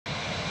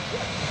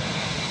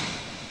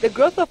The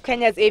growth of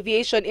Kenya's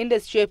aviation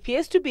industry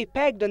appears to be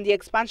pegged on the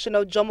expansion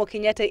of Jomo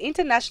Kenyatta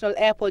International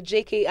Airport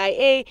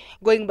JKIA,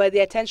 going by the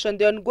attention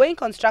the ongoing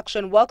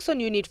construction works on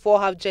Unit 4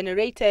 have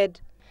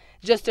generated.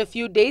 Just a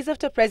few days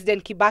after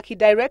President Kibaki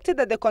directed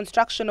that the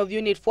construction of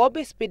Unit 4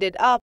 be speeded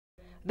up,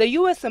 the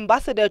U.S.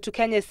 ambassador to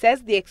Kenya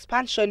says the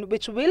expansion,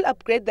 which will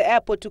upgrade the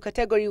airport to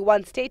Category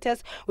 1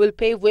 status, will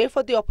pave way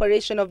for the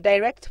operation of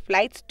direct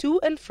flights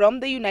to and from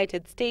the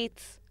United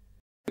States.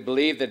 We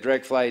believe that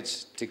direct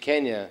flights to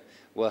Kenya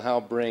will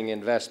help bring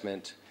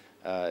investment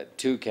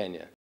to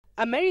Kenya.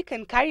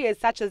 American carriers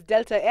such as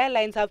Delta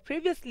Airlines have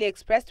previously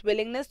expressed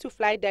willingness to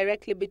fly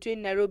directly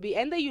between Nairobi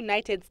and the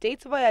United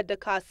States via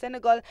Dakar,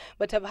 Senegal,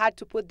 but have had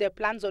to put their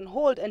plans on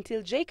hold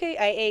until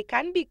JKIA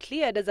can be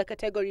cleared as a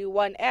Category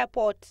 1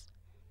 airport.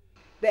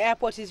 The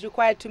airport is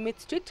required to meet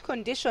strict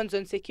conditions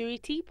on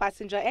security,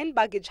 passenger and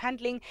baggage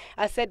handling,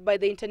 as set by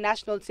the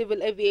International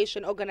Civil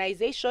Aviation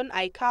Organization,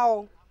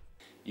 ICAO.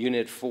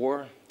 Unit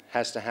 4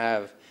 has to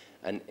have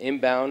an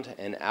inbound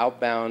and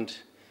outbound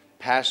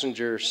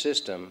passenger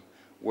system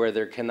where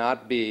there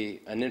cannot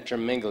be an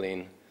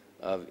intermingling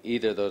of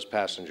either of those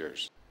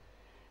passengers.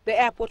 The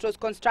airport was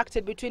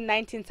constructed between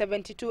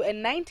 1972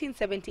 and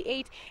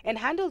 1978 and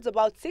handles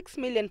about 6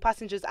 million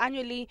passengers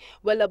annually,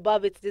 well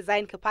above its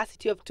design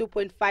capacity of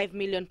 2.5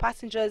 million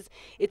passengers.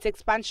 Its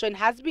expansion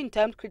has been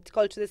termed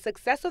critical to the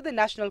success of the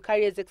National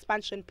Carriers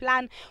Expansion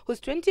Plan, whose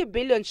 20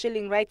 billion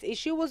shilling rights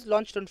issue was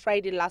launched on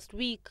Friday last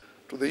week.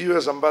 To the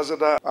U.S.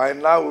 ambassador, I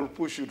now will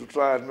push you to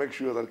try and make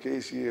sure that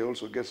KCA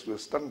also gets to a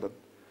standard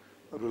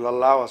that will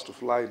allow us to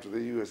fly into the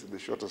U.S. in the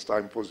shortest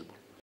time possible.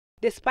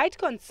 Despite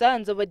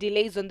concerns over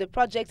delays on the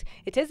project,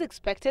 it is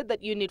expected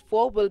that Unit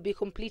 4 will be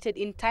completed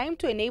in time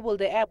to enable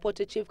the airport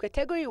to achieve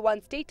Category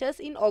 1 status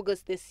in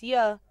August this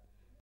year.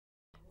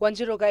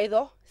 Wanjiru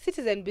Gaitho,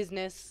 Citizen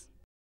Business.